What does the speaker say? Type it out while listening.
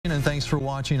And thanks for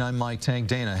watching. I'm Mike Tank.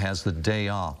 Dana has the day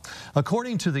off.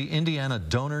 According to the Indiana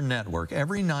Donor Network,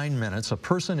 every 9 minutes a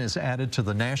person is added to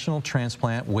the national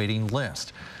transplant waiting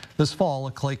list. This fall,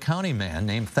 a Clay County man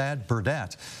named Thad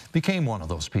Burdett became one of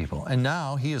those people, and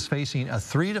now he is facing a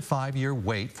 3 to 5 year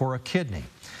wait for a kidney.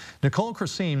 Nicole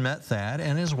Christine met Thad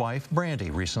and his wife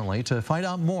Brandy recently to find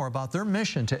out more about their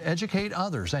mission to educate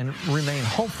others and remain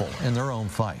hopeful in their own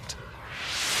fight.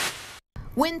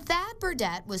 When Thad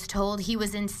Burdett was told he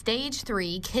was in stage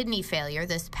 3 kidney failure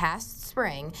this past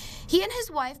spring, he and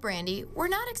his wife Brandy were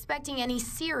not expecting any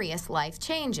serious life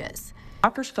changes.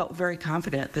 Doctors felt very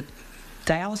confident that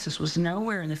dialysis was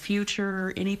nowhere in the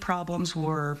future. Any problems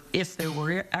were, if there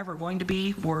were ever going to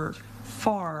be, were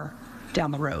far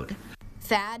down the road.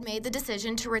 Thad made the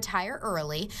decision to retire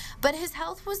early, but his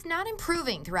health was not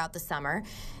improving throughout the summer.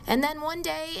 And then one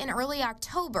day in early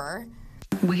October,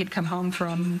 we had come home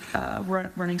from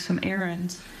running some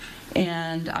errands,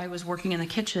 and I was working in the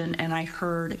kitchen, and I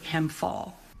heard him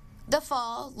fall. The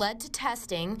fall led to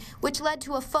testing, which led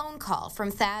to a phone call from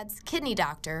Thad's kidney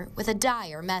doctor with a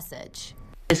dire message.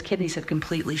 His kidneys had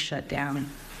completely shut down.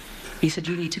 He said,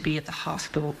 "You need to be at the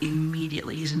hospital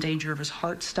immediately. He's in danger of his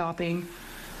heart stopping,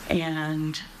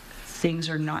 and things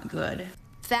are not good."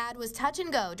 Thad was touch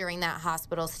and go during that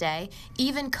hospital stay,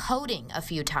 even coding a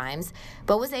few times,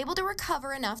 but was able to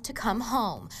recover enough to come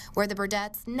home, where the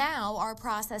Burdetts now are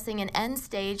processing an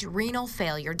end-stage renal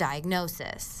failure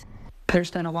diagnosis.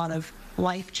 There's been a lot of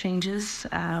life changes.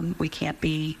 We can't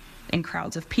be in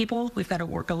crowds of people. We've got to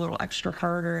work a little extra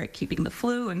harder at keeping the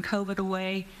flu and COVID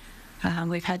away.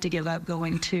 We've had to give up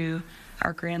going to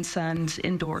our grandson's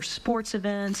indoor sports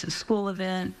events and school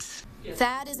events.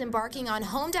 Thad is embarking on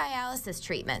home dialysis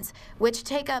treatments, which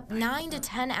take up 9 to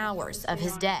 10 hours of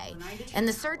his day, and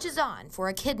the search is on for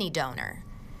a kidney donor.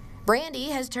 Brandy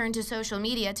has turned to social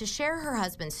media to share her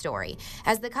husband's story,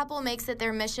 as the couple makes it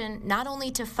their mission not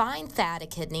only to find Thad a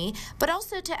kidney, but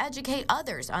also to educate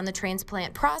others on the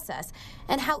transplant process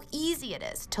and how easy it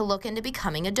is to look into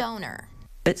becoming a donor.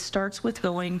 It starts with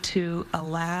going to a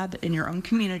lab in your own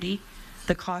community.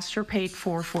 The costs are paid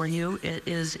for you. It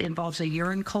involves a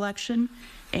urine collection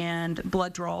and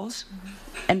blood draws,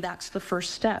 and that's the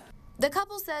first step. The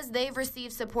couple says they've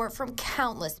received support from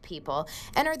countless people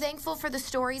and are thankful for the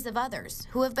stories of others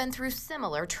who have been through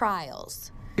similar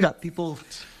trials. We got people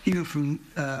even from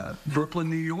Brooklyn,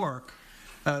 New York,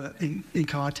 in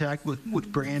contact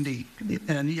with Brandy,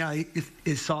 and yeah,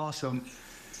 it's awesome.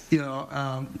 You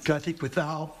know, I think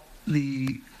without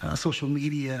the social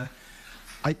media,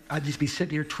 I'd just be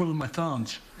sitting here twiddling my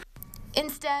thumbs.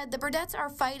 Instead, the Burdetts are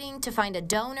fighting to find a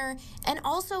donor and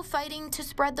also fighting to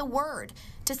spread the word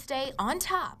to stay on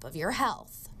top of your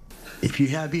health. If you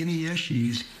have any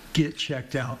issues, get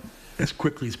checked out as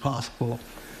quickly as possible.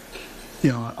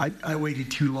 You know, I waited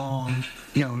too long,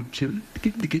 you know, to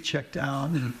get checked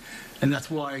out, and that's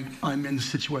why I'm in the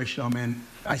situation I'm in.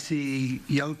 I see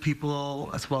young people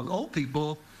as well as old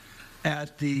people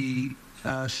at the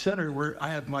center where I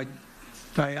have my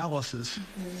dialysis,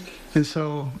 and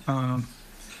so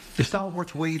it's not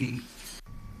worth waiting.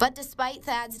 But despite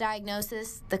Thad's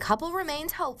diagnosis, the couple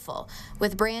remains hopeful,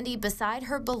 with Brandy beside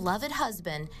her beloved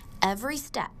husband every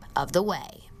step of the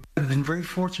way. I've been very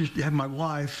fortunate to have my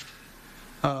wife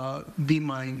be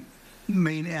my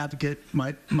main advocate,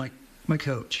 my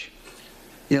coach.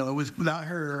 You know, it was without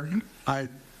her, I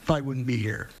probably wouldn't be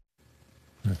here.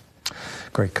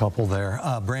 Great couple there.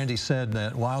 Brandy said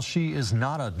that while she is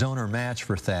not a donor match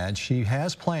for Thad, she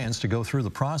has plans to go through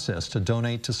the process to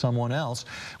donate to someone else,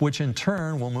 which in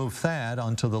turn will move Thad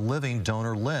onto the living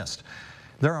donor list.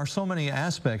 There are so many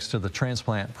aspects to the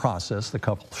transplant process the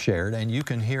couple shared, and you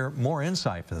can hear more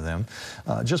insight from them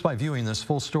just by viewing this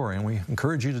full story, and we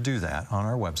encourage you to do that on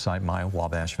our website,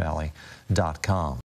 mywabashvalley.com.